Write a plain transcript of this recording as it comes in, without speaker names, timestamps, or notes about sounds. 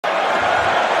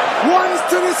One's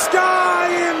to the sky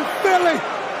in Philly.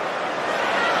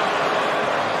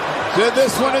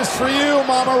 This one is for you,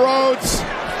 Mama Rhodes.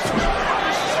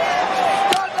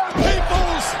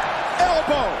 People's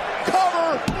elbow.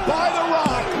 Cover by The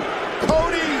Rock.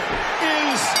 Cody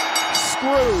is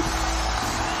screwed.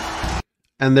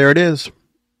 And there it is.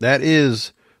 That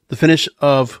is the finish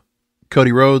of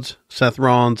Cody Rhodes, Seth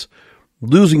Rollins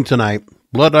losing tonight.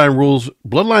 Bloodline rules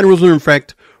are in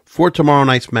effect for tomorrow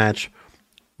night's match.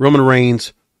 Roman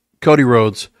Reigns, Cody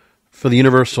Rhodes for the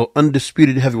Universal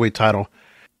Undisputed Heavyweight title.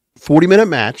 40-minute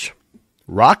match.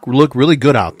 Rock looked really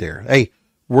good out there. Hey,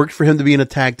 worked for him to be in a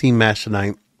tag team match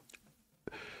tonight.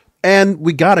 And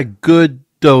we got a good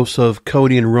dose of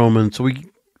Cody and Roman, so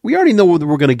we already know what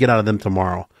we're going to get out of them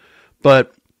tomorrow.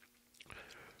 But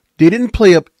they didn't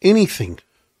play up anything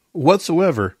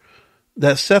whatsoever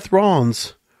that Seth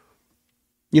Rollins,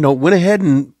 went ahead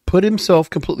and put himself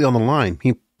completely on the line.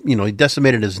 He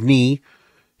decimated his knee.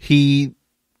 He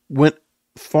went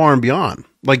far and beyond.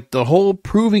 Like the whole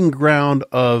proving ground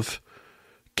of,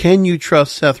 can you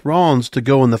trust Seth Rollins to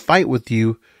go in the fight with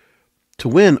you to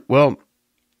win? Well,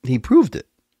 he proved it.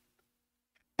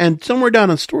 And somewhere down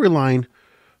the storyline,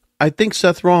 I think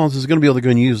Seth Rollins is going to be able to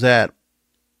go and use that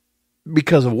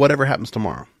because of whatever happens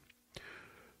tomorrow.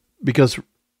 Because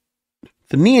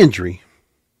the knee injury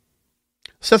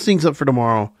sets things up for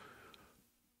tomorrow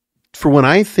for when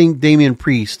I think Damian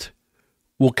Priest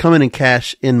will come in and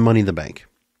cash in Money in the Bank.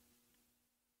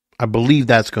 I believe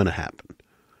that's going to happen.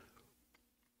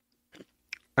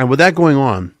 And with that going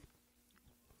on,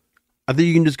 I think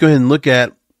you can just go ahead and look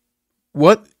at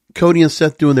what Cody and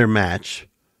Seth do in their match.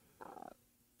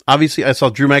 Obviously, I saw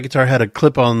Drew McIntyre had a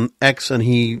clip on X, and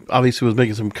he obviously was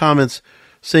making some comments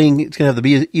saying it's going to have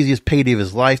the easiest payday of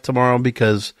his life tomorrow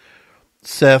because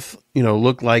Seth,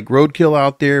 looked like roadkill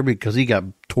out there because he got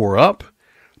tore up.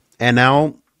 And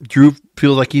now Drew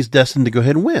feels like he's destined to go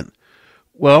ahead and win.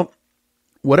 Well,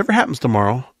 whatever happens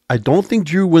tomorrow, I don't think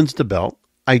Drew wins the belt.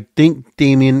 I think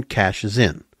Damian cashes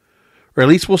in. Or at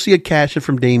least we'll see a cash in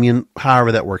from Damian,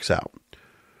 however that works out.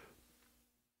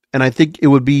 And I think it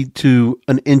would be to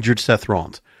an injured Seth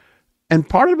Rollins. And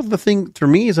part of the thing for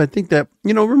me is I think that,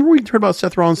 remember we heard about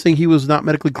Seth Rollins saying he was not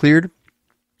medically cleared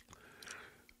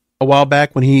a while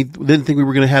back when he didn't think we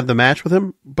were going to have the match with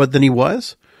him, but then he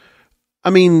was? I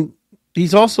mean,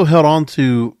 he's also held on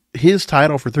to his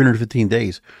title for 315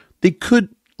 days. They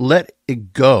could let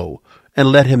it go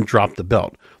and let him drop the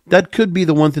belt. That could be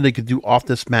the one thing they could do off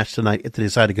this match tonight if they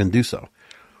decide to go and do so.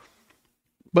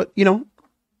 But,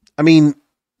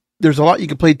 there's a lot you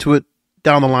can play to it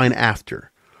down the line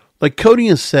after. Like Cody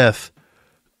and Seth,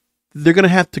 they're going to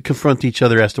have to confront each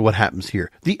other as to what happens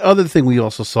here. The other thing we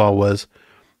also saw was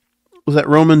that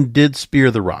Roman did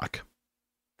spear The Rock.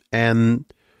 And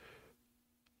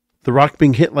The Rock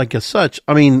being hit like as such,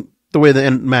 the way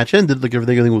the match ended, like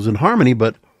everything was in harmony,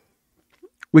 but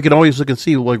we could always look and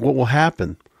see like what will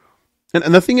happen.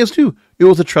 And the thing is too, it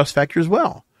was a trust factor as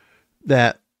well.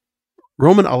 That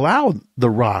Roman allowed The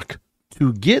Rock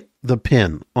to get the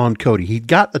pin on Cody. He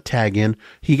got the tag in.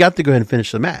 He got to go ahead and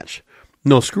finish the match.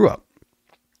 No screw up.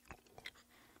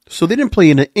 So they didn't play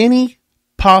into any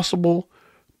possible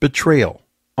betrayal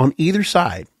on either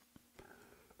side.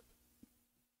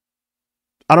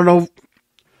 I don't know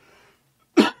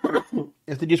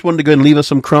if they just wanted to go and leave us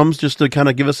some crumbs just to kind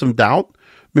of give us some doubt,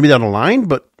 maybe down the line,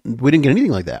 but we didn't get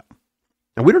anything like that.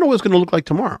 And we don't know what it's going to look like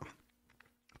tomorrow.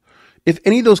 If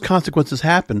any of those consequences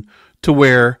happen to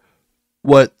where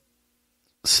what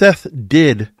Seth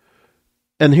did,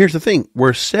 and here's the thing,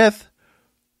 where Seth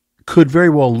could very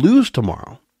well lose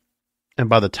tomorrow, and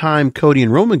by the time Cody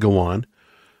and Roman go on,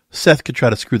 Seth could try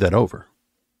to screw that over.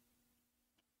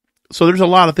 So there's a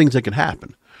lot of things that could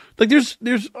happen. Like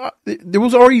there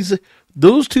was already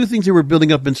those two things that were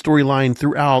building up in storyline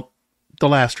throughout the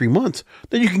last 3 months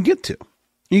that you can get to.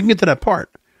 You can get to that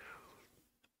part.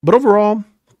 But overall,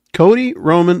 Cody,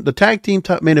 Roman, the tag team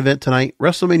main event tonight,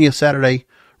 WrestleMania Saturday,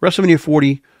 WrestleMania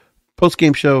 40,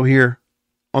 post-game show here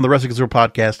on the Wrestling Control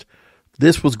podcast.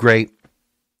 This was great.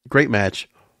 Great match.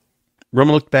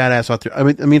 Roman looked badass out there. I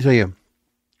mean, let me tell you.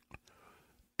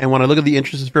 And when I look at the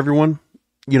entrances for everyone,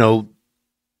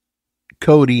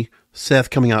 Cody, Seth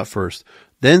coming out first.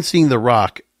 Then seeing The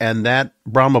Rock and that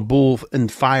Brahma Bull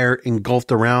and fire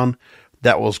engulfed around,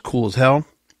 that was cool as hell.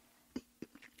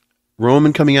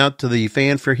 Roman coming out to the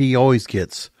fanfare he always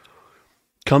gets.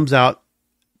 Comes out,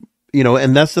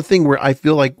 and that's the thing where I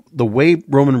feel like the way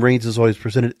Roman Reigns is always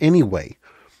presented anyway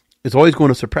is always going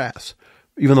to surpass,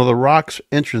 even though The Rock's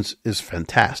entrance is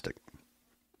fantastic.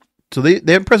 So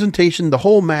their presentation, the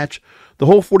whole match, the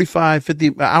whole 45,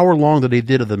 50 hour long that they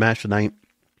did of the match tonight,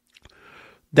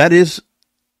 That is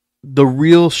the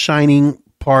real shining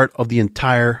part of the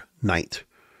entire night.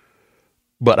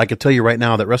 But I can tell you right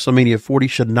now that WrestleMania 40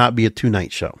 should not be a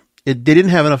 2-night show. They didn't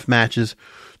have enough matches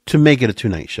to make it a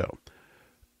 2-night show.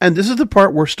 And this is the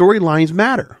part where storylines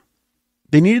matter.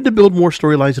 They needed to build more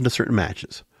storylines into certain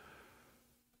matches.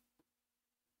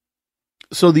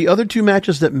 So the other 2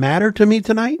 matches that matter to me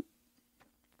tonight,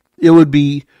 it would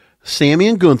be Sami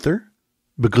and Gunther,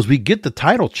 because we get the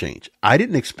title change. I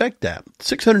didn't expect that.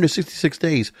 666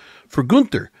 days for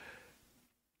Gunther.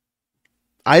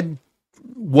 I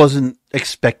wasn't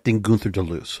expecting Gunther to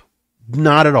lose.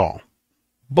 Not at all.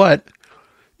 But,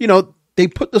 they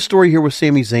put the story here with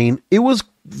Sami Zayn. It was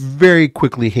very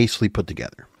quickly, hastily put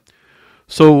together.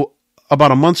 So,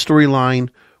 about a month storyline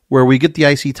where we get the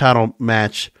IC title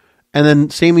match, and then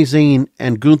Sami Zayn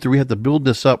and Gunther, we have to build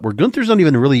this up where Gunther's not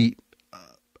even really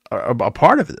a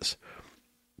part of this.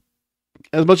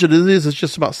 As much as it is, it's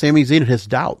just about Sami Zayn and his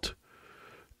doubt.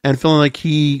 And feeling like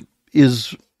he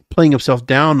is playing himself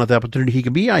down at the opportunity he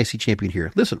can be IC champion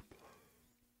here. Listen.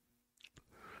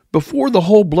 Before the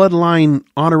whole Bloodline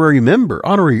honorary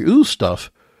Uso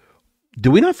stuff,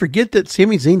 do we not forget that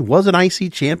Sami Zayn was an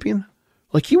IC champion?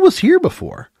 Like, he was here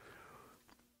before.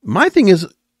 My thing is,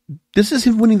 this is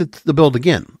him winning the belt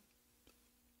again.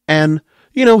 And,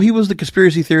 he was the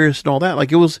conspiracy theorist and all that.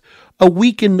 Like, it was a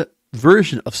weakened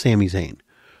version of Sami Zayn.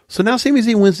 So now Sami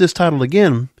Zayn wins this title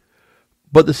again,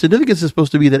 but the significance is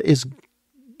supposed to be that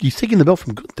he's taking the belt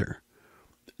from Gunther.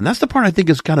 And that's the part I think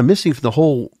is kind of missing from the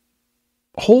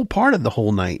whole part of the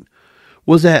whole night,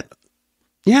 was that,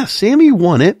 yeah, Sami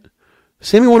won it.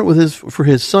 Sami won it for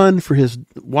his son, for his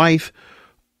wife,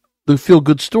 the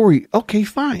feel-good story. Okay,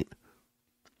 fine.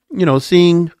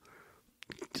 Seeing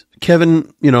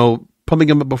Kevin, pumping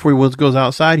him up before he goes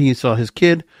outside. He saw his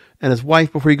kid and his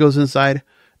wife before he goes inside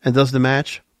and does the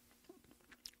match.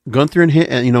 Gunther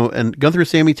and Gunther and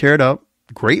Sami tear it up.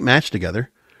 Great match together.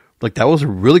 Like, that was a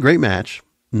really great match.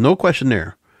 No question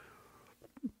there.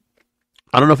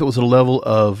 I don't know if it was a level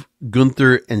of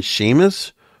Gunther and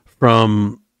Sheamus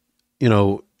from,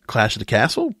 Clash of the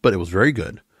Castle, but it was very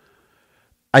good.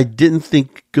 I didn't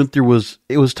think it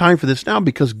was time for this now,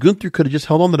 because Gunther could have just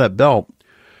held on to that belt.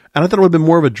 And I thought it would have been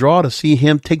more of a draw to see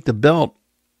him take the belt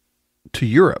to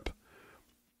Europe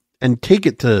and take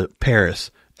it to Paris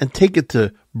and take it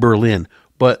to Berlin.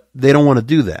 But they don't want to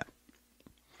do that.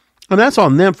 And that's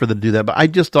on them for them to do that. But I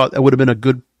just thought that would have been a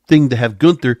good thing to have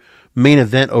Gunther main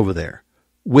event over there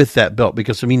with that belt,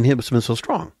 because, him has been so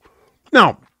strong.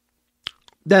 Now,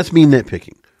 that's me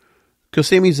nitpicking. Because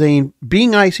Sami Zayn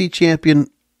being IC champion,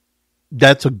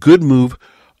 that's a good move.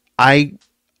 I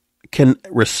can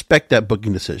respect that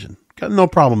booking decision. Got no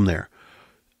problem there.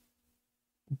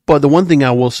 But the one thing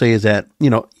I will say is that,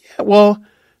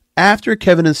 after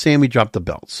Kevin and Sami dropped the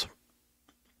belts,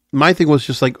 my thing was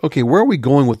just like, okay, where are we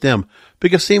going with them?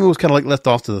 Because Sami was kind of like left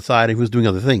off to the side and he was doing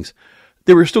other things.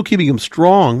 They were still keeping him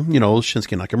strong.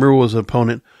 Shinsuke Nakamura was an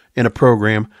opponent in a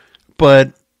program.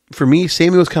 But for me,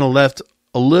 Sami was kind of left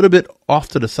a little bit off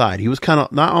to the side. He was kind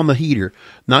of not on the heater,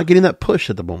 not getting that push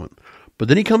at the moment. But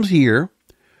then he comes here.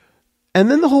 And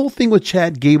then the whole thing with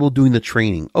Chad Gable doing the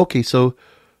training. Okay, so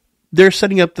they're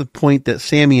setting up the point that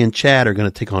Sami and Chad are going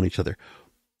to take on each other.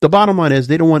 The bottom line is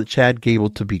they don't want Chad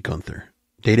Gable to beat Gunther.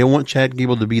 They don't want Chad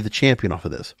Gable to be the champion off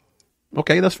of this.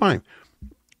 Okay, that's fine.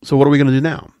 So what are we going to do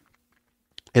now?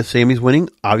 If Sami's winning,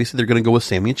 obviously they're going to go with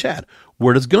Sami and Chad.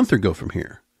 Where does Gunther go from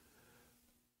here?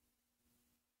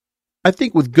 I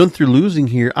think with Gunther losing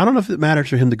here, I don't know if it matters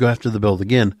for him to go after the belt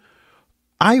again.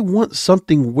 I want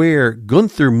something where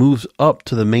Gunther moves up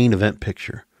to the main event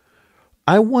picture.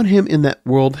 I want him in that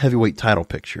world heavyweight title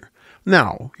picture.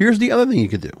 Now, here's the other thing you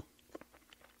could do.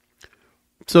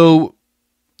 So,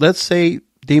 let's say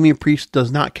Damian Priest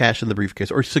does not cash in the briefcase,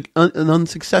 or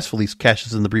unsuccessfully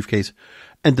cashes in the briefcase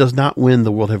and does not win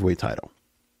the world heavyweight title.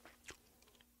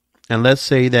 And let's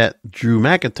say that Drew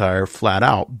McIntyre flat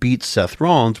out beats Seth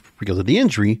Rollins because of the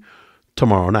injury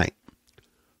tomorrow night.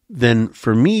 Then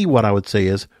for me, what I would say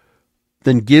is,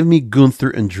 then give me Gunther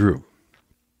and Drew.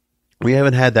 We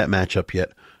haven't had that matchup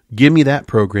yet. Give me that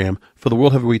program for the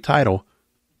World Heavyweight title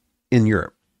in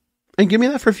Europe. And give me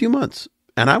that for a few months.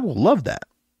 And I will love that.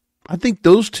 I think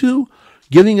those two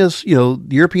giving us, the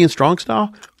European strong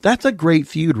style, that's a great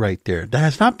feud right there. That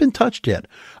has not been touched yet.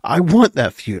 I want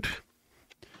that feud.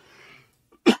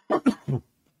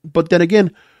 But then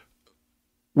again,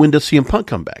 when does CM Punk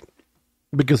come back?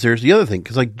 Because there's the other thing.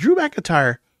 Because like Drew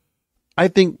McIntyre, I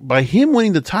think by him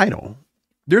winning the title,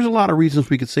 there's a lot of reasons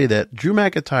we could say that Drew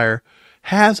McIntyre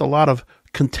has a lot of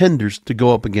contenders to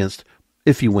go up against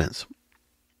if he wins.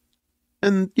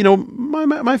 And,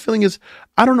 my feeling is,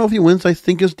 I don't know if he wins. I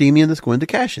think it's Damian that's going to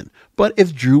cash in. But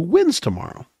if Drew wins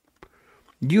tomorrow,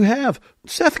 you have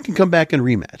Seth can come back and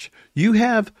rematch. You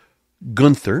have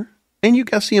Gunther, and you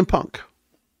got CM Punk.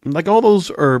 Like, all those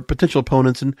are potential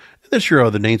opponents, and there's sure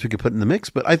other names we could put in the mix,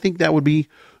 but I think that would be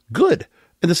good.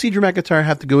 And the Drew McIntyre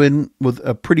have to go in with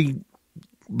a pretty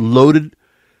loaded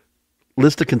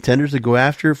list of contenders to go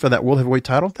after for that World Heavyweight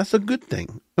title. That's a good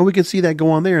thing. And we can see that go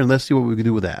on there, and let's see what we can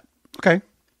do with that. Okay.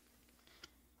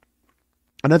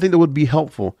 And I think that would be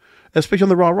helpful, especially on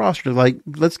the Raw roster. Like,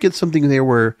 let's get something there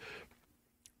where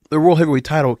the World Heavyweight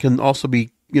title can also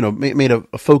be, made a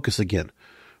focus again,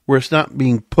 where it's not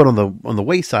being put on the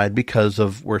wayside because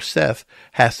of where Seth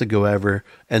has to go ever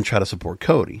and try to support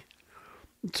Cody.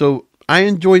 So I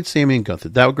enjoyed Sami and Gunther.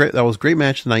 That was great. That was a great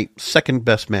match tonight. Second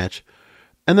best match.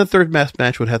 And the third best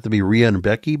match would have to be Rhea and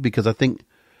Becky, because I didn't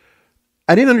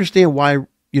understand why,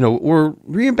 or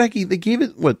Rhea and Becky, they gave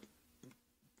it,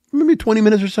 maybe 20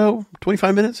 minutes or so,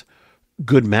 25 minutes.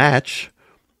 Good match.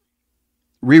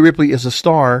 Rhea Ripley is a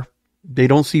star. They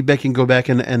don't see Becky go back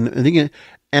and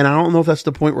I don't know if that's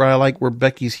the point where I like where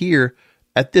Becky's here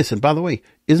at this. And by the way,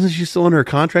 isn't she still in her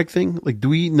contract thing? Like, do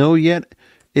we know yet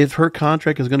if her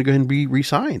contract is going to go ahead and be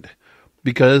re-signed?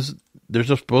 Because there's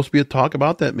supposed to be a talk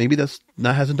about that. Maybe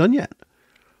hasn't done yet.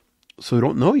 So we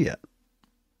don't know yet.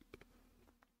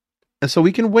 And so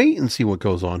we can wait and see what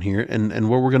goes on here and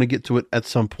where we're going to get to it at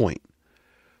some point.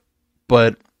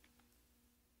 But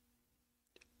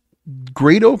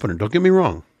great opener. Don't get me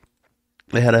wrong.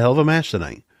 They had a hell of a match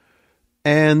tonight.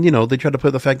 And, they tried to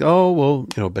put the fact,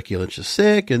 Becky Lynch is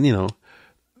sick. And,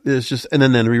 it's just, and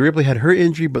then Rhea Ripley had her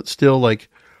injury, but still, like,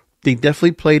 they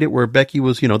definitely played it where Becky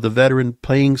was, the veteran,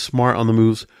 playing smart on the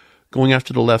moves, going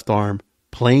after the left arm,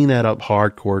 playing that up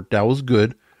hardcore. That was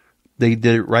good. They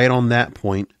did it right on that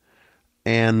point.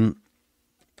 And,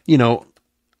 I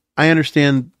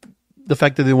understand the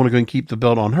fact that they want to go and keep the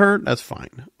belt on her. That's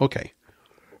fine. Okay.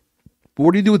 But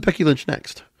what do you do with Becky Lynch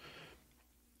next?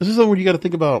 This is something where you got to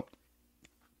think about.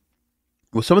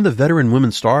 With some of the veteran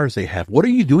women stars they have, what are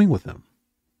you doing with them?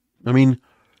 I mean,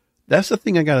 that's the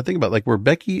thing I got to think about. Like, where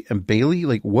Becky and Bayley,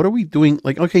 like, what are we doing?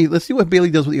 Like, okay, let's see what Bayley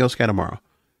does with Io Sky tomorrow.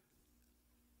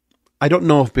 I don't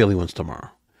know if Bayley wins tomorrow.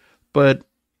 But,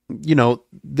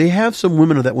 they have some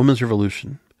women of that women's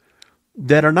revolution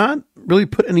that are not really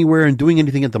put anywhere and doing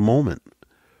anything at the moment.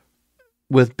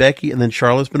 With Becky, and then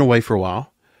Charlotte's been away for a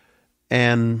while.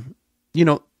 And,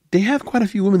 they have quite a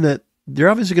few women that they're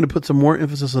obviously going to put some more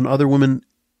emphasis on other women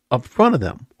up front of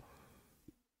them.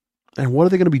 And what are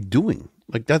they going to be doing?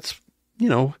 Like, that's,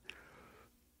 no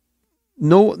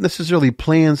necessarily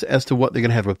plans as to what they're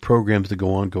going to have with programs to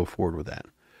go forward with that.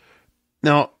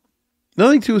 Now,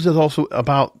 another thing too is also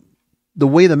about the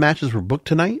way the matches were booked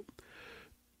tonight.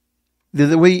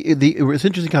 The way it was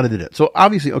interesting how they did it. So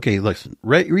obviously, okay, listen,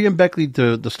 Rhea and Becky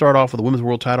to start off with the women's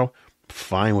world title,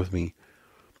 fine with me.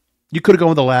 You could have gone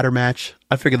with a ladder match.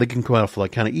 I figured they can come out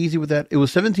like kind of easy with that. It was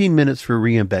 17 minutes for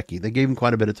Rhea and Becky. They gave them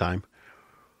quite a bit of time.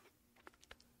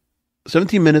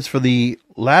 17 minutes for the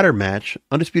ladder match,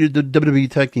 Undisputed WWE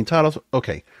Tag Team titles.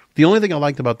 Okay. The only thing I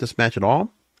liked about this match at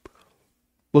all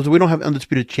was that we don't have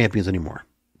Undisputed champions anymore.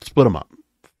 Split them up.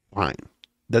 Fine.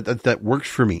 That works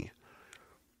for me.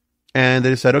 And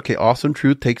they said, okay, Awesome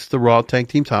Truth takes the Raw Tag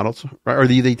Team titles. Right? Or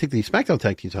they take the SmackDown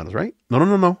Tag Team titles, right?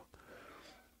 No.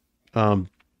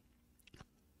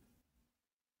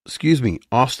 Excuse me.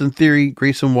 Austin Theory,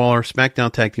 Grayson Waller,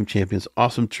 SmackDown Tag Team champions.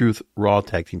 Awesome Truth, Raw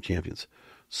Tag Team champions.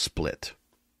 Split.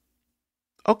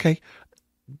 Okay.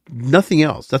 Nothing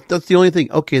else. That's the only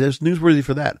thing. Okay, there's newsworthy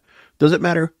for that. Does it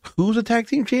matter who's a tag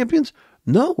team champions?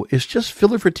 No, it's just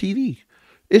filler for TV.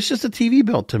 It's just a TV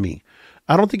belt to me.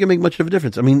 I don't think it makes much of a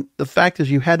difference. I mean, the fact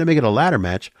is you had to make it a ladder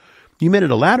match. You made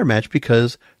it a ladder match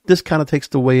because this kind of takes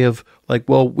the way of, like,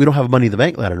 well, we don't have a Money in the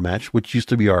Bank ladder match, which used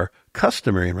to be our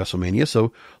customary in WrestleMania,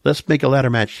 so let's make a ladder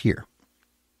match here.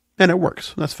 And it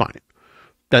works. That's fine.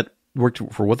 That worked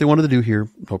for what they wanted to do here,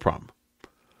 no problem.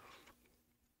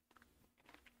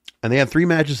 And they had 3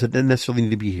 matches that didn't necessarily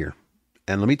need to be here.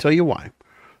 And let me tell you why.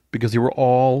 Because they were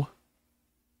all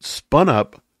spun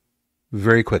up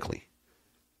very quickly.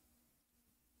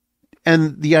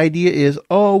 And the idea is,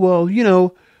 oh, well,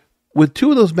 with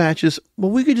 2 of those matches,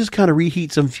 well, we could just kind of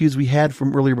reheat some feuds we had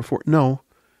from earlier before. No,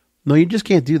 you just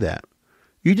can't do that.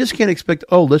 You just can't expect,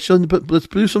 let's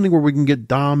do something where we can get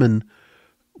Dom and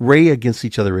Ray against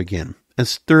each other again and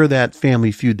stir that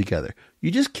family feud together.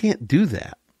 You just can't do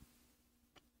that.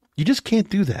 You just can't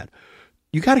do that.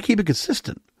 You got to keep it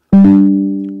consistent.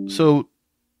 So,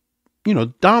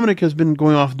 Dominic has been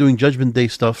going off doing Judgment Day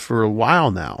stuff for a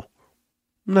while now.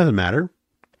 Doesn't matter.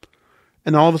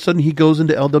 and all of a sudden he goes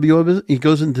into LWO. He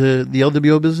goes into the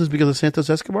LWO business because of Santos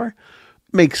Escobar.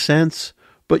 Makes sense,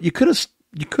 but you could have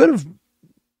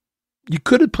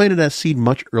planted that seed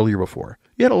much earlier before.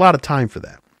 You had a lot of time for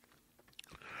that.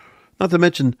 Not to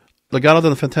mention, Legado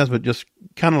del Fantasma just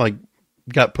kind of like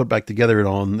got put back together and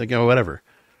all, and whatever.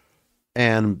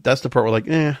 And that's the part where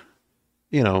and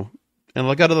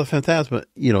Legado del Fantasma,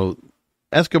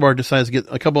 Escobar decides to get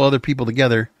a couple other people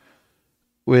together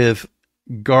with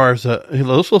Garza,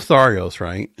 Los Lotharios,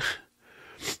 right?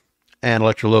 And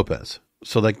Electra Lopez.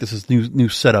 So this is new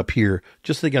setup here.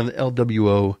 Just think on the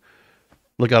LWO,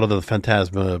 Legado del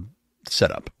Fantasma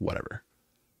setup, whatever.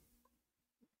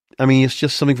 I mean, it's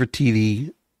just something for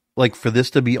TV. For this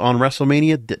to be on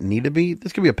WrestleMania, didn't need to be.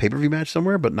 This could be a pay-per-view match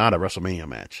somewhere, but not a WrestleMania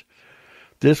match.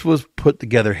 This was put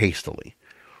together hastily.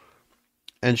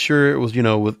 And sure, it was,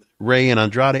 with Rey and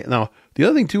Andrade. Now, the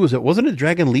other thing, too, is wasn't it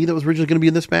Dragon Lee that was originally going to be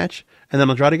in this match? And then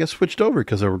Andrade got switched over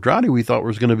because Andrade we thought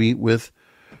was going to be with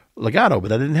Legado, but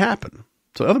that didn't happen.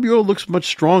 So LWO looks much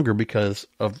stronger because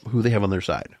of who they have on their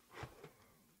side.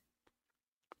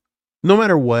 No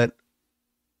matter what,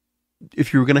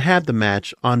 if you were going to have the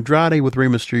match, Andrade with Rey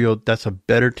Mysterio, that's a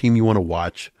better team you want to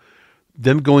watch.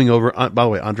 Them going over, by the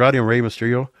way, Andrade and Rey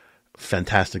Mysterio,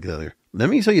 fantastic together. Let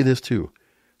me tell you this too.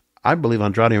 I believe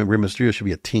Andrade and Rey Mysterio should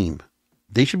be a team.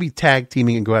 They should be tag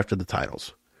teaming and go after the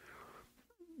titles.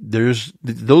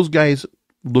 Those guys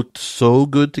looked so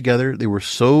good together. They were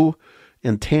so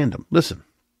in tandem. Listen,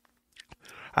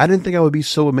 I didn't think I would be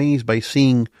so amazed by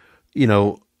seeing,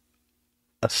 a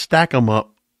stack 'em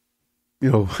up,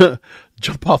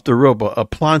 jump off the rope, a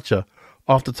plancha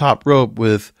off the top rope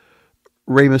with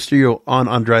Rey Mysterio on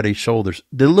Andrade's shoulders.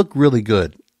 They look really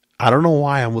good. I don't know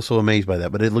why I was so amazed by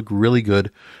that, but it looked really good.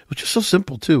 It was just so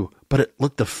simple too, but it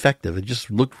looked effective. It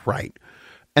just looked right.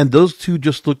 And those two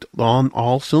just looked on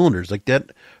all cylinders.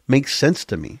 That makes sense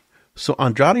to me. So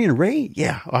Andrade and Rey,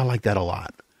 yeah, I like that a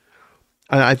lot.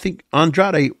 I think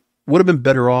Andrade would have been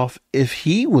better off if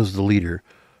he was the leader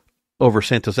over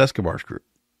Santos Escobar's group.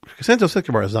 Santos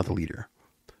Escobar is not the leader.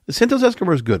 Santos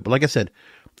Escobar is good, but like I said,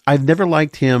 I've never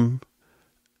liked him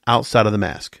outside of the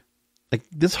mask.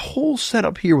 This whole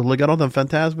setup here with Legado del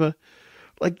Fantasma,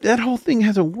 that whole thing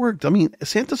hasn't worked. I mean,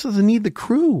 Santos doesn't need the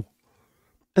crew.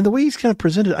 And the way he's kind of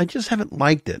presented, I just haven't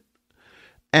liked it.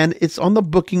 And it's on the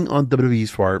booking on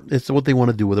WWE's part. It's what they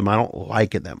want to do with him. I don't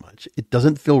like it that much. It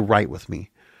doesn't feel right with me.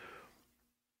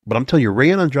 But I'm telling you,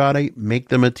 Rey and Andrade, make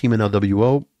them a team in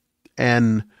LWO.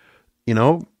 And,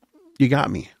 you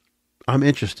got me. I'm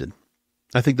interested.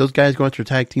 I think those guys go after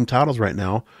tag team titles right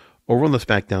now over on the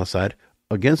SmackDown side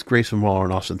against Grayson, Bálor,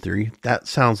 and Austin Theory. That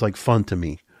sounds like fun to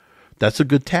me. That's a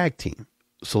good tag team.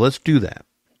 So let's do that.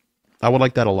 I would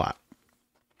like that a lot.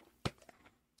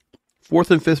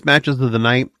 Fourth and fifth matches of the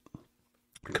night,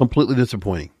 completely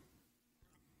disappointing.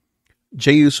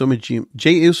 Jey Uso and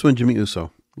Jimmy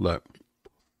Uso. Look,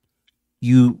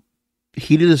 you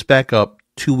heated us back up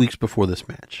 2 weeks before this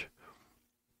match.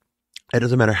 It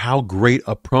doesn't matter how great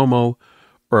a promo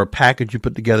or a package you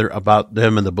put together about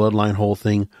them and the Bloodline whole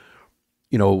thing,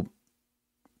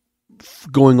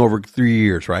 going over 3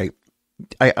 years, right?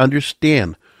 I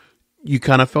understand. You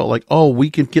kind of felt like, oh, we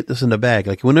can get this in the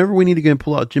bag. Whenever we need to go and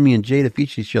pull out Jimmy and Jade to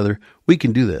feature each other, we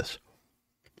can do this.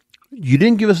 You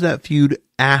didn't give us that feud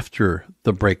after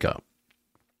the breakup.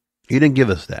 You didn't give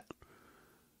us that.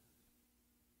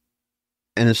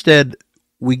 And instead,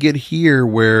 we get here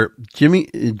where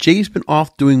Jay's been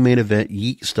off doing main event,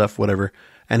 yeet stuff, whatever,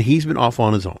 and he's been off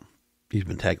on his own. He's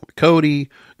been tagging with Cody,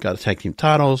 got his tag team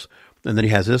titles, and then he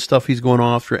has this stuff he's going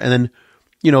off for, and then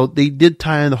they did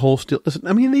tie in the whole still. Listen,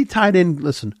 I mean, they tied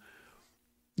in,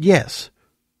 yes,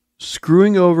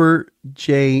 screwing over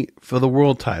Jey for the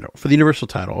world title, for the Universal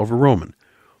title over Roman,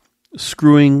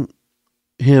 screwing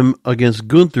him against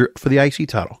Gunther for the IC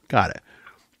title. Got it.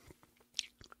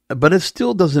 But it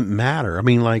still doesn't matter. I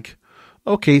mean,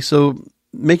 okay, so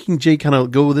making Jey kind of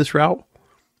go this route,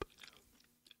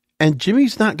 and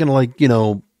Jimmy's not going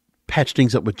to, patch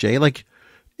things up with Jey.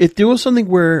 If there was something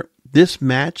where this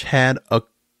match had a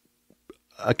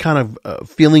kind of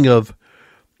feeling of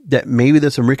that maybe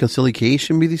there's some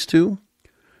reconciliation with these two,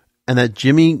 and that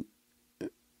Jimmy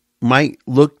might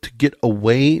look to get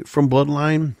away from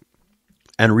Bloodline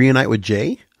and reunite with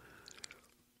Jey,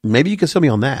 maybe you can sell me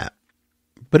on that.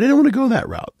 But they didn't want to go that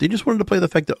route. They just wanted to play the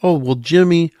fact that, oh, well,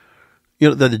 Jimmy,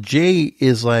 that Jey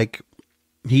is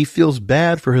he feels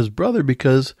bad for his brother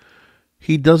because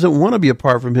he doesn't want to be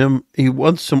apart from him. He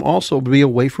wants him also to be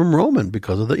away from Roman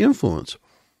because of the influence.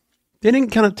 They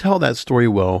didn't kind of tell that story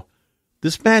well.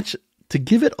 This match, to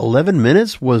give it 11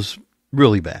 minutes was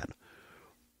really bad.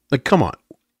 Come on.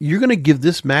 You're going to give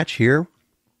this match here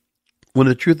When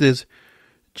the truth is,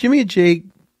 Jimmy and Jay,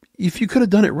 if you could have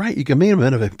done it right, you could have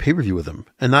made them a pay-per-view with them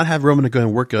and not have Roman to go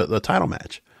and work a title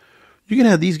match. You can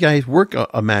have these guys work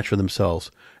a match for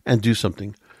themselves and do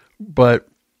something. But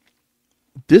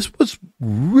this was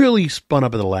really spun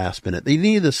up at the last minute. They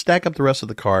needed to stack up the rest of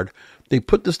the card. They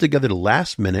put this together the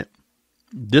last minute.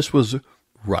 This was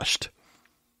rushed.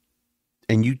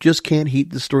 And you just can't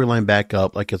heat the storyline back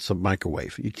up like it's a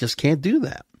microwave. You just can't do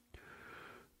that.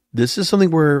 This is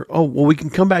something where, we can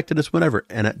come back to this whenever.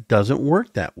 And it doesn't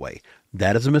work that way.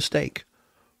 That is a mistake.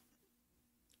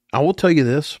 I will tell you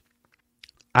this.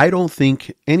 I don't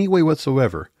think any way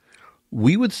whatsoever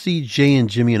we would see Jay and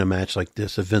Jimmy in a match like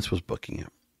this if Vince was booking it.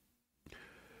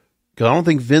 Because I don't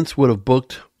think Vince would have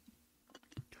booked.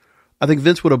 I think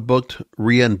Vince would have booked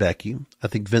Rhea and Becky. I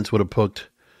think Vince would have booked.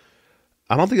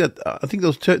 I think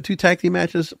those two tag team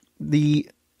matches, the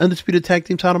Undisputed Tag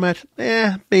Team title match,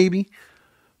 maybe.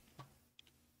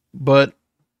 But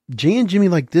Jay and Jimmy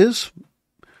like this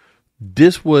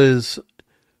was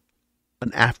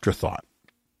an afterthought.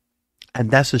 And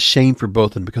that's a shame for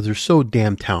both of them because they're so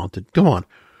damn talented. Come on.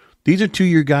 These are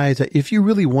 2-year guys that if you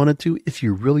really wanted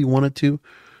to,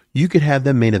 you could have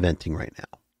them main eventing right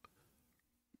now.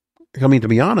 I mean, to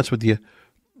be honest with you,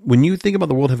 when you think about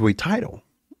the World Heavyweight title,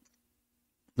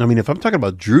 I mean, if I'm talking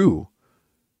about Drew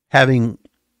having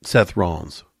Seth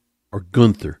Rollins or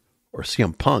Gunther or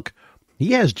CM Punk,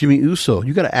 he has Jimmy Uso.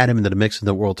 You got to add him into the mix in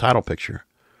the world title picture.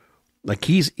 Like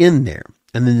he's in there.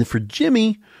 And then for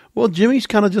Jimmy, well, Jimmy's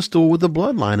kind of just still with the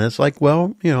bloodline. And it's like,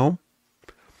 well,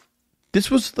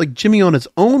 this was like Jimmy on his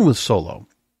own with Solo.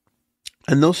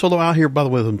 And no Solo out here, by the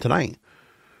way, with him tonight.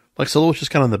 Like Solo was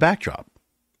just kind of in the backdrop.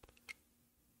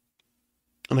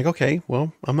 I'm like, okay,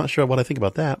 well, I'm not sure what I think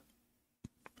about that.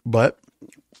 But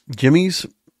Jimmy's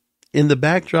in the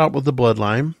backdrop with the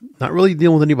bloodline, not really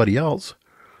dealing with anybody else.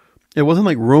 It wasn't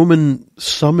like Roman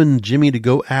summoned Jimmy to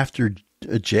go after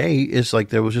Jay. It's like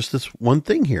there was just this one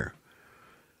thing here.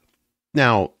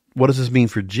 Now, what does this mean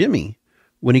for Jimmy?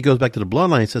 When he goes back to the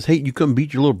bloodline, he says, hey, you couldn't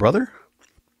beat your little brother?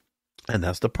 And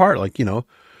that's the part,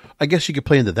 I guess you could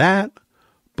play into that,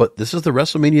 but this is the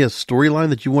WrestleMania storyline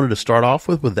that you wanted to start off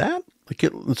with that?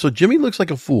 So Jimmy looks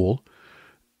like a fool.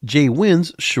 Jay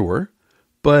wins, sure,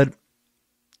 but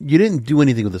you didn't do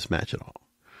anything with this match at all.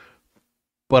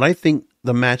 But I think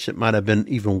the match that might have been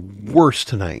even worse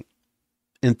tonight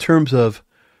in terms of,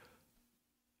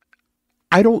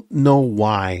 I don't know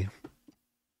why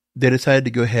they decided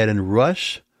to go ahead and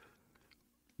rush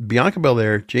Bianca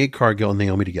Belair, Jade Cargill, and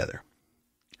Naomi together.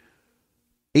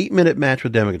 8-minute match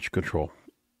with damage control.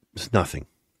 It's nothing.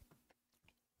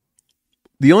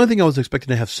 The only thing I was expecting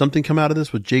to have something come out of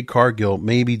this was Jade Cargill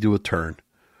maybe do a turn.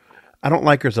 I don't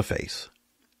like her as a face.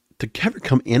 To have her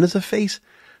come in as a face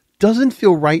doesn't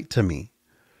feel right to me.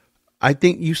 I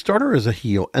think you start her as a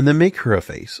heel and then make her a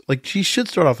face. Like she should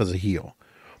start off as a heel.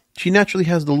 She naturally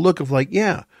has the look of like,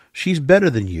 yeah, she's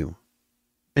better than you.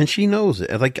 And she knows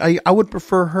it. Like I would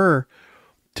prefer her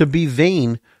to be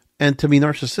vain and to be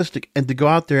narcissistic and to go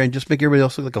out there and just make everybody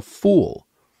else look like a fool.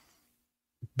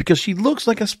 Because she looks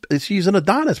like she's an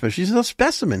Adonis, but she's a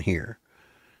specimen here.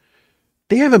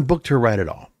 They haven't booked her right at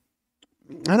all.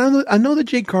 I know that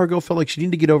Jade Cargill felt like she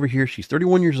needed to get over here. She's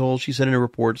 31 years old. She said in her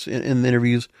reports, in the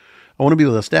interviews, I want to be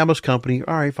with an established company.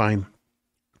 All right, fine.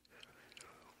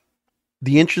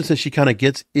 The entrance that she kind of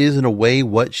gets is in a way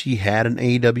what she had in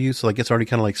AEW. So like it's already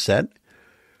kind of like set.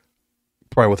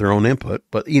 Probably with her own input,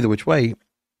 but either which way,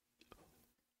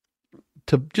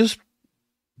 to just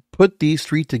put these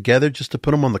three together just to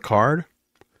put them on the card.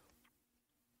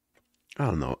 I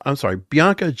don't know. I'm sorry.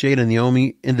 Bianca, Jade, and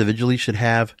Naomi individually should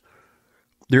have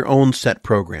their own set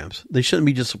programs. They shouldn't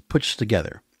be just pushed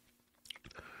together.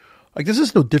 Like this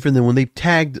is no different than when they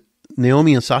tagged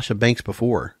Naomi and Sasha Banks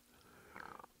before.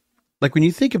 Like when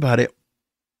you think about it,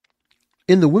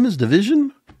 in the women's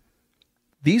division,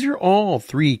 these are all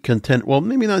three content. Well,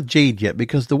 maybe not Jade yet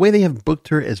because the way they have booked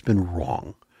her has been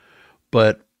wrong.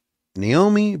 But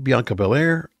Naomi, Bianca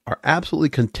Belair are absolutely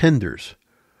contenders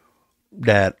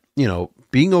that,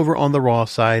 being over on the Raw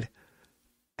side,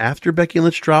 after Becky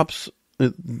Lynch drops,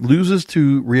 loses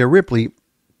to Rhea Ripley,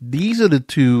 these are the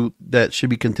two that should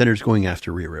be contenders going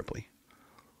after Rhea Ripley.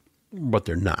 But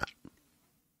they're not.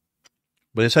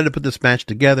 But they decided to put this match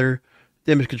together.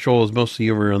 Damage control is mostly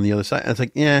over on the other side. And it's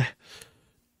like, yeah.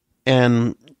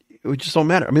 And it just don't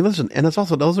matter. I mean, listen, and it's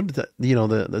also, those are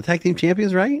the tag team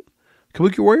champions, right?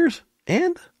 Kabuki Warriors.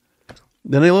 And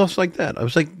then they lost like that. I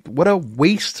was like, what a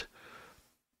waste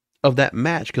of that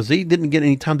match. Because they didn't get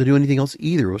any time to do anything else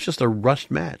either. It was just a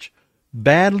rushed match.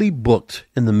 Badly booked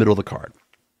in the middle of the card.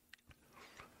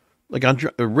 Like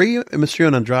Rhea and Mysterio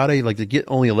and Andrade, like to get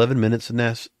only 11 minutes in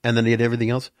this, and then they had everything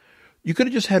else. You could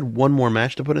have just had one more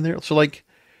match to put in there. So, like,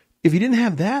 if you didn't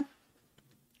have that,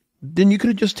 then you could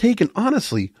have just taken,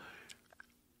 honestly,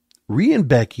 Rhea and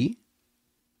Becky,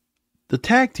 the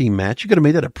tag team match. You could have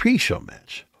made that a pre-show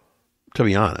match, to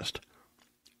be honest.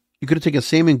 You could have taken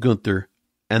Sami and Gunther,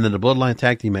 and then the Bloodline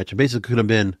tag team match. It basically could have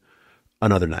been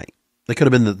another night. It could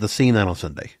have been the same night on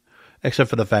Sunday, except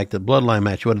for the fact that Bloodline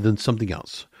match, you would have done something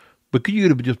else. But you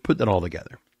could have just put that all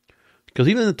together. Because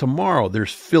even tomorrow,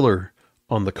 there's filler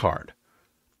on the card.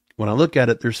 When I look at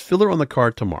it, there's filler on the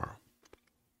card tomorrow.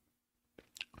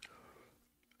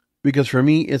 Because for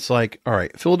me, it's like, all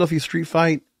right, Philadelphia Street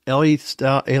Fight, LA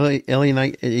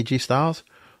Knight, AJ Styles,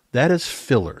 that is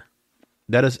filler.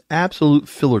 That is absolute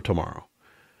filler tomorrow.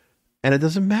 And it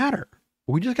doesn't matter.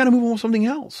 We just got to move on with something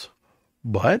else.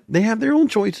 But they have their own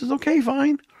choices. Okay,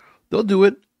 fine. They'll do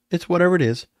it. It's whatever it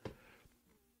is.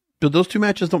 But those two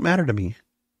matches don't matter to me.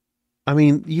 I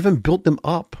mean, you even built them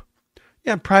up.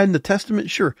 Yeah, Pride in the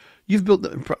Testament, sure. You've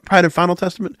built Pride and Final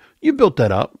Testament. You built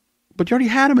that up, but you already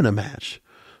had them in a match.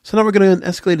 So now we're going to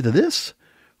escalate it to this.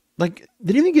 Like,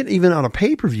 they didn't even get even on a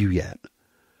pay-per-view yet.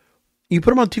 You put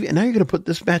them on TV, and now you're going to put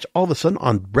this match all of a sudden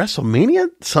on WrestleMania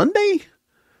Sunday?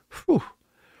 Whew.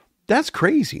 That's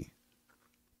crazy.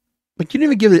 Like, you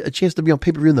didn't even give it a chance to be on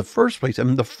pay-per-view in the first place. I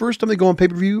mean, the first time they go on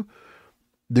pay-per-view,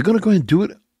 they're going to go ahead and do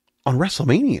it on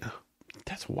WrestleMania.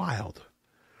 That's wild.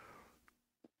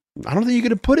 I don't think you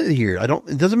could have put it here.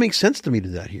 It doesn't make sense to me to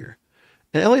do that here.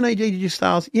 And LA Knight, AJ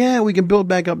Styles, yeah, we can build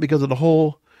back up because of the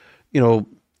whole,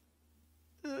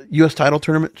 U.S. title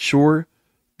tournament, sure.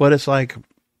 But it's like,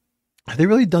 have they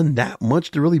really done that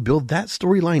much to really build that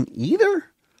storyline either?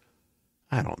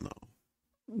 I don't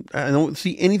know. I don't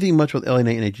see anything much with LA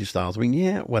Knight and AJ Styles. I mean,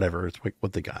 yeah, whatever. It's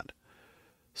what they got.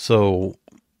 So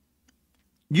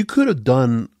you could have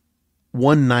done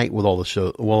one night with all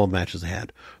the matches they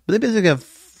had. But they basically have,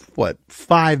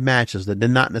 5 matches that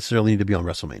did not necessarily need to be on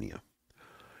WrestleMania.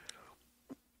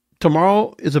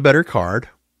 Tomorrow is a better card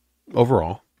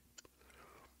overall.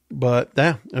 But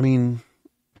yeah, I mean,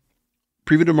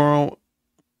 preview tomorrow,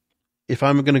 if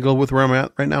I'm going to go with where I'm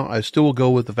at right now, I still will go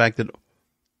with the fact that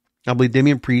I believe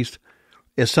Damian Priest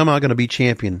is somehow going to be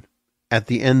champion at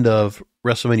the end of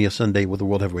WrestleMania Sunday with the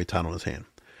World Heavyweight title in his hand.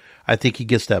 I think he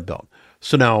gets that belt.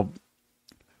 So now,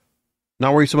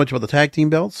 not worry so much about the tag team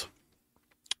belts,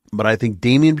 but I think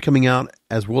Damian coming out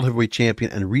as World Heavyweight Champion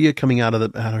and Rhea coming out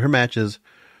of her matches,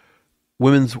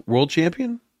 Women's World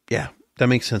Champion, yeah, that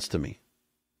makes sense to me.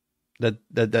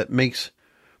 That makes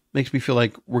me feel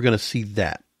like we're going to see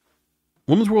that.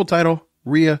 Women's World title,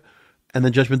 Rhea, and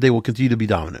then Judgment Day will continue to be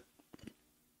dominant.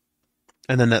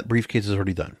 And then that briefcase is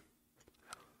already done.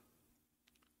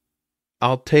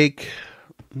 It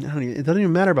doesn't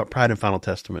even matter about Pride and Final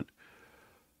Testament.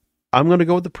 I'm going to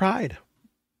go with the Pride.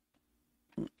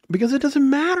 Because it doesn't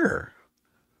matter.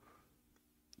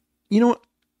 I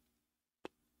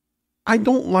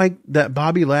don't like that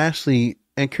Bobby Lashley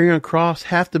and Karrion Kross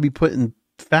have to be put in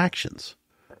factions.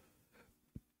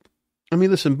 I mean,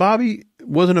 listen, Bobby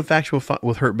wasn't a faction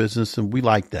with Hurt Business, and we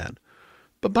like that.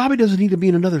 But Bobby doesn't need to be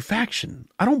in another faction.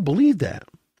 I don't believe that.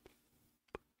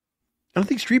 I don't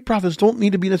think Street Profits don't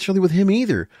need to be necessarily with him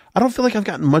either. I don't feel like I've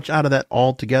gotten much out of that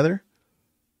altogether.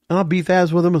 And I'll beef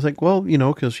ass with him. It's like, well,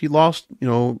 because he lost,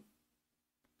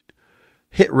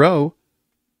 Hit Row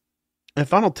and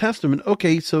Final Testament.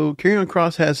 Okay, so Karrion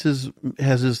Kross has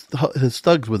his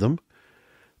thugs with him.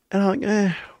 And I'm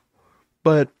like,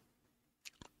 but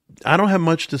I don't have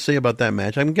much to say about that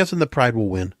match. I'm guessing the Pride will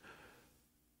win.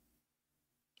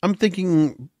 I'm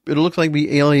thinking it looks like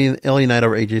be LA Knight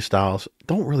over AJ Styles.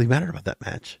 Don't really matter about that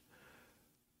match.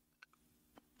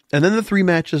 And then the 3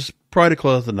 matches prior to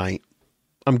close of the night,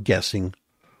 I'm guessing.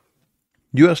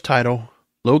 U.S. title,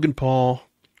 Logan Paul.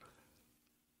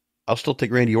 I'll still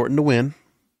take Randy Orton to win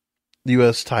the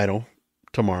U.S. title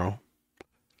tomorrow.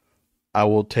 I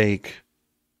will take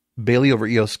Bayley over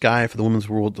Io Sky for the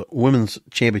Women's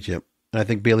Championship. And I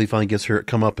think Bayley finally gets her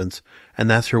comeuppance. And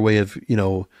that's her way of,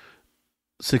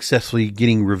 successfully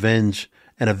getting revenge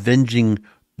and avenging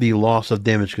the loss of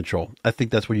Damage Control. I think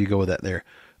that's where you go with that there.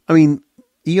 I mean,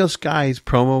 Io Sky's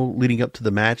promo leading up to the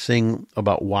match saying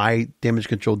about why Damage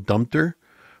Control dumped her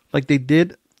like they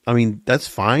did. I mean, that's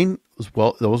fine.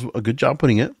 That was a good job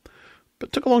putting it. But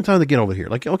it took a long time to get over here.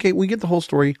 Like, okay, we get the whole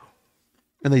story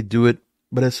and they do it.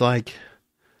 But it's like,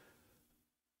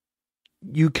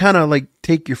 you kind of like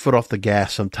take your foot off the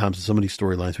gas sometimes in some of these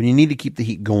storylines when you need to keep the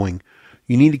heat going.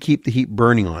 You need to keep the heat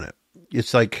burning on it.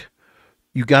 It's like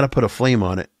you got to put a flame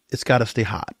on it. It's got to stay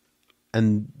hot.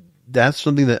 And that's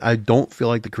something that I don't feel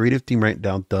like the creative team right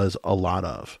now does a lot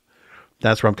of.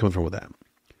 That's where I'm coming from with that.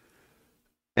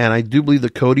 And I do believe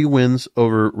that Cody wins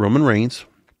over Roman Reigns.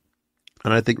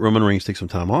 And I think Roman Reigns takes some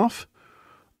time off.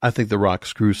 I think The Rock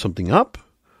screws something up.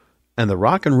 And The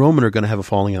Rock and Roman are going to have a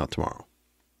falling out tomorrow.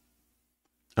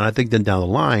 And I think then down the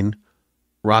line,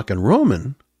 Rock and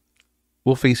Roman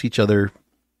will face each other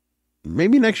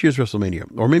maybe next year's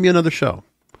WrestleMania. Or maybe another show.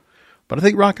 But I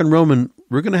think Rock and Roman,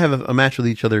 we're going to have a match with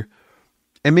each other.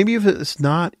 And maybe if it's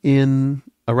not in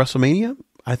a WrestleMania,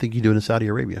 I think you do it in Saudi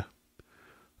Arabia.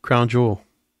 Crown Jewel.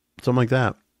 Something like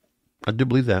that. I do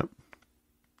believe that.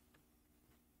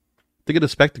 Think of the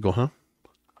spectacle, huh?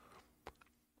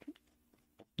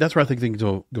 That's where I think they can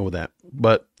go with that.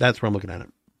 But that's where I'm looking at it.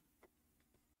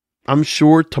 I'm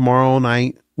sure tomorrow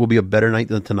night will be a better night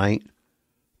than tonight.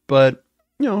 But,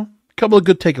 a couple of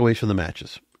good takeaways from the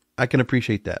matches. I can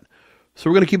appreciate that. So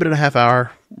we're going to keep it at a half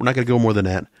hour. We're not going to go more than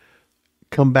that.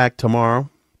 Come back tomorrow.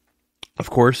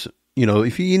 Of course,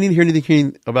 if you need to hear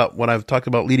anything about what I've talked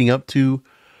about leading up to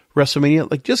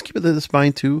WrestleMania, just keep it to the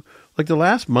spine too. Like the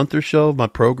last month or so of my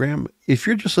program, if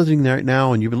you're just listening there right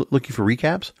now and you've been looking for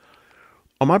recaps,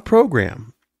 on my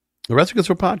program, the Wrestling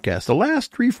Control Podcast, the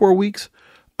last 3-4 weeks,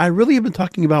 I really have been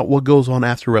talking about what goes on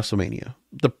after WrestleMania.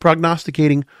 The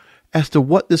prognosticating as to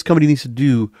what this company needs to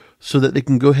do so that they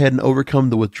can go ahead and overcome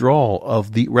the withdrawal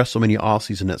of the WrestleMania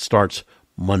offseason that starts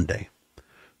Monday.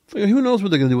 So who knows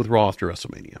what they're going to do with Raw after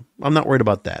WrestleMania? I'm not worried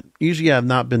about that. Usually I've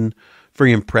not been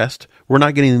very impressed. We're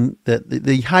not getting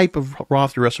the hype of Raw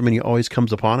after WrestleMania always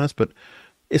comes upon us, but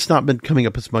it's not been coming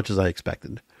up as much as I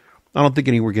expected. I don't think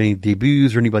we're getting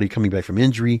debuts or anybody coming back from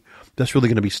injury that's really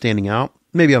going to be standing out.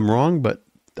 Maybe I'm wrong, but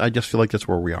I just feel like that's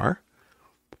where we are.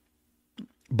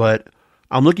 But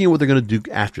I'm looking at what they're going to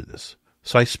do after this.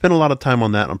 So I spent a lot of time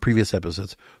on that on previous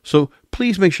episodes. So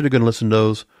please make sure to go and listen to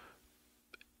those.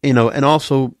 And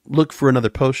also look for another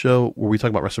post show where we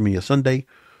talk about WrestleMania Sunday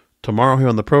tomorrow here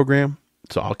on the program.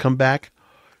 So I'll come back.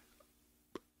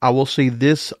 I will say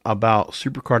this about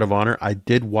Supercard of Honor. I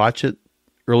did watch it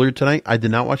earlier tonight. I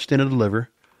did not watch Stand and Deliver.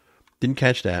 Didn't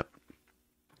catch that.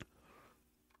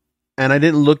 And I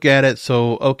didn't look at it.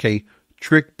 So, okay,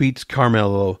 Trick beats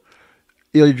Carmelo.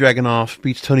 Ilya Dragunov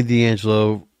beats Tony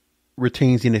D'Angelo.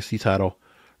 Retains the NXT title.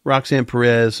 Roxanne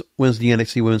Perez wins the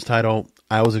NXT Women's title.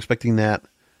 I was expecting that.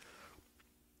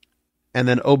 And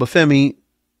then Obafemi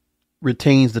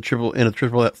retains the triple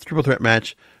threat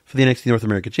match for the NXT North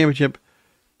American Championship.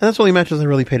 And that's the only matches I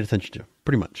really paid attention to,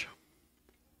 pretty much.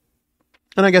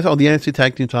 And I guess all the NXT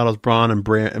Tag Team titles, Braun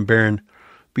and Baron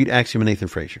beat Axiom and Nathan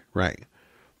Frazier. Right.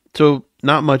 So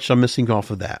not much I'm missing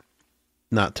off of that.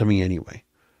 Not to me anyway.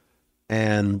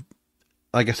 And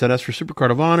like I said, as for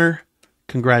Supercard of Honor,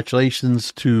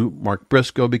 congratulations to Mark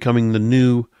Briscoe becoming the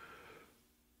new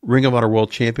Ring of Honor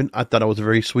World Champion. I thought it was a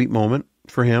very sweet moment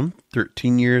for him.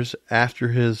 13 years after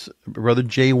his brother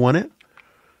Jey won it.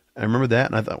 I remember that.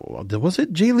 And I thought, well, was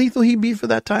it Jay Lethal he beat for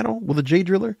that title with a Jay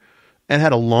Driller? And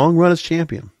had a long run as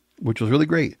champion, which was really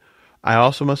great. I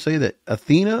also must say that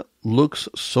Athena looks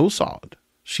so solid.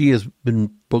 She has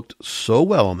been booked so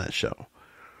well on that show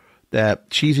that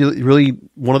she's really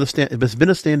one of the has been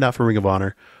a standout for Ring of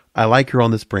Honor. I like her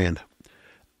on this brand.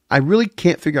 I really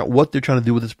can't figure out what they're trying to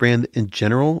do with this brand in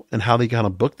general and how they kind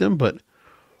of book them. But,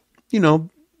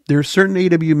 there are certain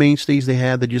AEW mainstays they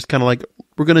had that just kind of like,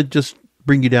 we're going to just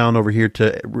bring you down over here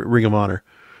to Ring of Honor.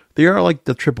 They are like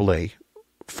the AAA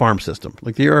farm system.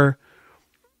 Like they are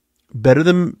better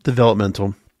than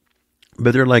developmental,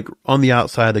 but they're like on the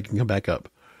outside, they can come back up.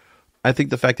 I think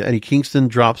the fact that Eddie Kingston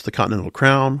drops the Continental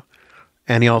Crown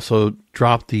and he also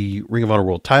dropped the Ring of Honor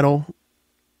World title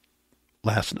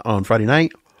on Friday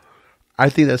night. I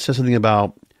think that says something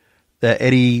about that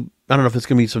Eddie. I don't know if it's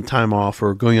going to be some time off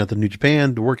or going out to New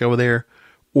Japan to work over there,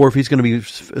 or if he's going to be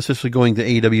essentially going to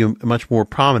AEW much more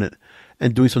prominent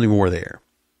and doing something more there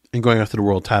and going after the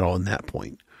world title in that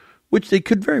point, which they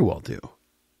could very well do.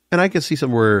 And I can see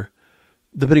somewhere,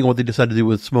 depending on what they decide to do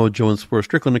with Samoa Joe and Swerve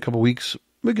Strickland in a couple of weeks,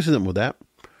 we can see them with that.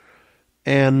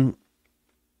 And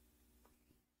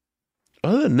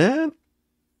other than that,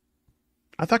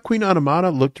 I thought Queen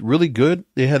Automata looked really good.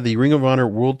 They had the Ring of Honor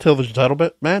World Television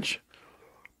title match.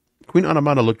 Queen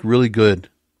Automata looked really good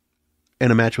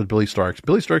in a match with Billy Starks.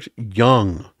 Billy Starks,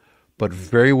 young, but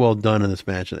very well done in this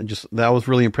match. And I was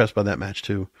really impressed by that match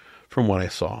too, from what I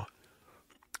saw.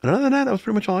 And other than that was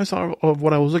pretty much all I saw of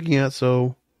what I was looking at.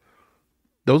 So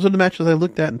those are the matches I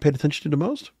looked at and paid attention to the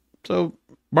most. So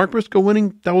Mark Briscoe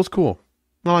winning, that was cool.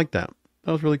 I like that.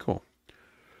 That was really cool.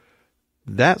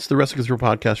 That's the Wrestling Control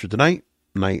Podcast for tonight.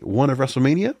 Night 1 of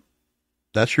WrestleMania.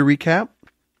 That's your recap.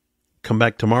 Come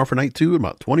back tomorrow for night 2 in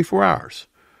about 24 hours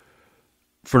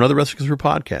for another Wrestling Control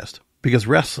Podcast, because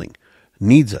wrestling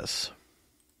needs us.